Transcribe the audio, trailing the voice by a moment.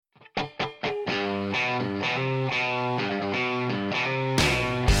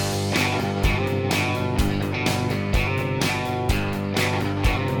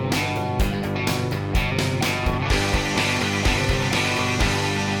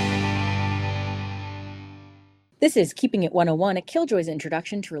This is Keeping It 101, a Killjoy's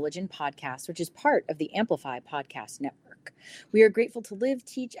Introduction to Religion podcast, which is part of the Amplify Podcast Network. We are grateful to live,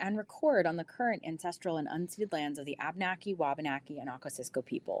 teach, and record on the current ancestral and unceded lands of the Abenaki, Wabanaki, and Okosisco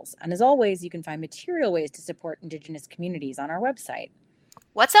peoples. And as always, you can find material ways to support Indigenous communities on our website.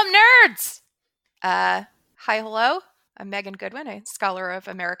 What's up, nerds? Hi, hello. I'm Megan Goodwin, a scholar of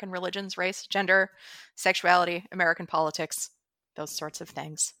American religions, race, gender, sexuality, American politics, those sorts of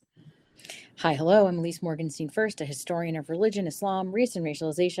things. Hi, hello. I'm Elise Morgenstein First, a historian of religion, Islam, race and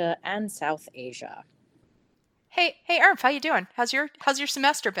racialization, and South Asia. Hey, Arf, how you doing? How's your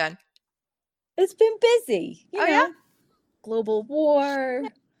semester been? It's been busy. You know, yeah? Global war,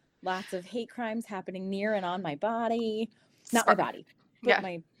 lots of hate crimes happening near and on my body. Not my body, but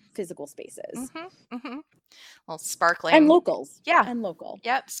my physical spaces. Well, sparkling. And locals. Yeah. And local.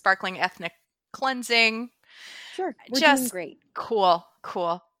 Yep, sparkling ethnic cleansing. Sure, we're doing great. Cool.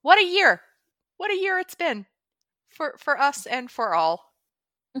 What a year it's been for us and for all.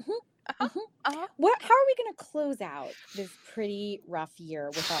 How are we going to close out this pretty rough year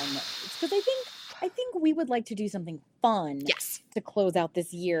with our nerds? Because I think we would like to do something fun to close out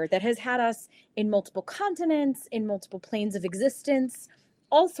this year that has had us in multiple continents, in multiple planes of existence,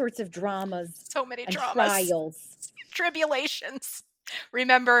 all sorts of dramas. So many dramas. Trials. Tribulations.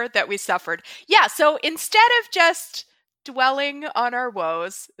 Remember that we suffered. Yeah, so instead of just dwelling on our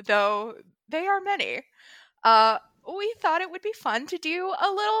woes, though they are many, we thought it would be fun to do a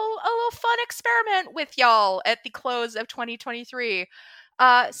little fun experiment with y'all at the close of 2023.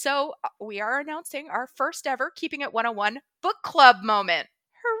 So we are announcing our first ever Keeping It 101 book club moment.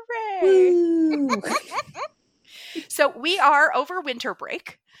 Hooray! So we are, over winter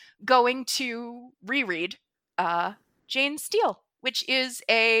break, going to reread Jane Steele, which is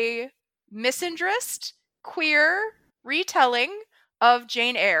a misandrist, queer retelling of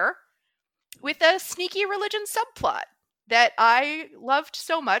Jane Eyre with a sneaky religion subplot that I loved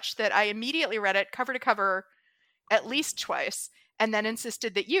so much that I immediately read it cover to cover at least twice, and then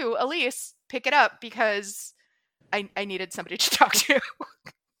insisted that you, Elise, pick it up because I needed somebody to talk to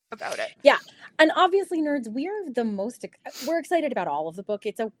about it. Yeah. And obviously, nerds, we're excited about all of the book.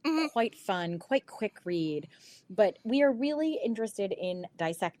 It's a quite fun, quite quick read, but we are really interested in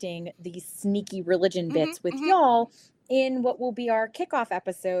dissecting these sneaky religion bits with y'all in what will be our kickoff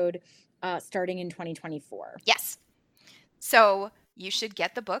episode starting in 2024. Yes. So you should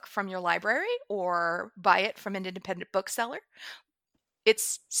get the book from your library or buy it from an independent bookseller.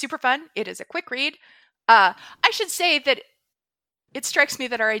 It's super fun. It is a quick read. I should say that it strikes me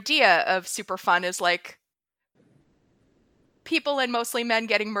that our idea of super fun is like people, and mostly men,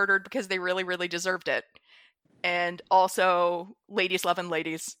 getting murdered because they really, really deserved it. And also ladies loving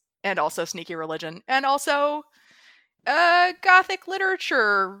ladies. And also sneaky religion. And also gothic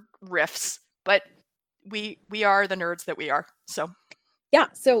literature riffs. But we are the nerds that we are. So yeah,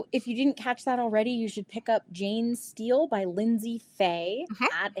 so if you didn't catch that already, you should pick up Jane Steele by Lyndsay Faye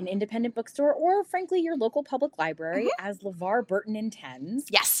at an independent bookstore or, frankly, your local public library, as LeVar Burton intends.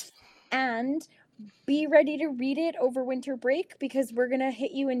 Yes. And be ready to read it over winter break, because we're going to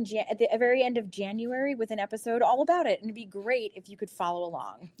hit you at the very end of January with an episode all about it. And it'd be great if you could follow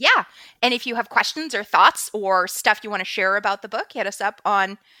along. Yeah. And if you have questions or thoughts or stuff you want to share about the book, hit us up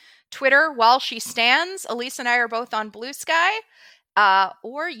on Twitter while she stands. Elise and I are both on Blue Sky.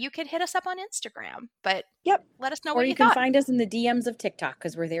 Or you could hit us up on Instagram, but let us know what you thought. Or you can find us in the DMs of TikTok,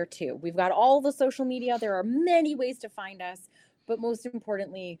 because we're there too. We've got all the social media. There are many ways to find us, but most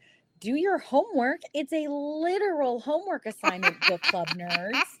importantly, do your homework. It's a literal homework assignment, book club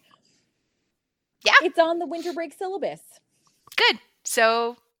nerds. Yeah. It's on the winter break syllabus. Good.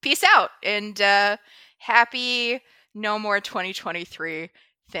 So peace out, and happy no more 2023.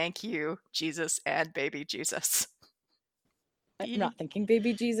 Thank you, Jesus and baby Jesus. I'm not thinking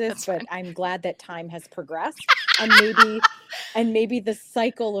baby Jesus, but I'm glad that time has progressed, and maybe the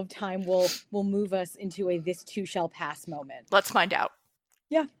cycle of time will move us into a this too shall pass moment. Let's find out.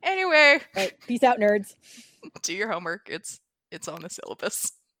 Yeah. Anyway. All right. Peace out, nerds. Do your homework. It's on the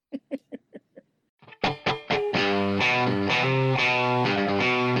syllabus.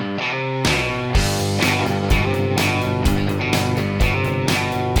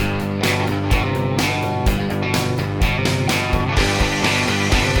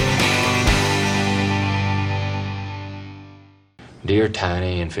 Dear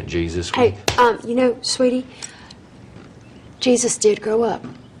tiny infant Jesus. Hey, sweetie, Jesus did grow up.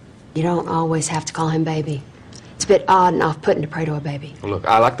 You don't always have to call him baby. It's a bit odd and off-putting to pray to a baby. Well, look,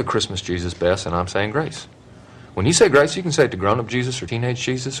 I like the Christmas Jesus best, and I'm saying grace. When you say grace, you can say it to grown-up Jesus or teenage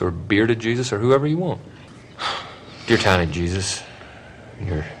Jesus or bearded Jesus or whoever you want. Dear tiny Jesus,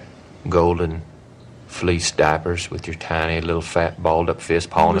 your golden fleece diapers with your tiny little fat balled-up fist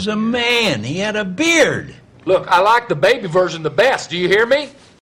pawing. He was a man. He had a beard. Look, I like the baby version the best. Do you hear me?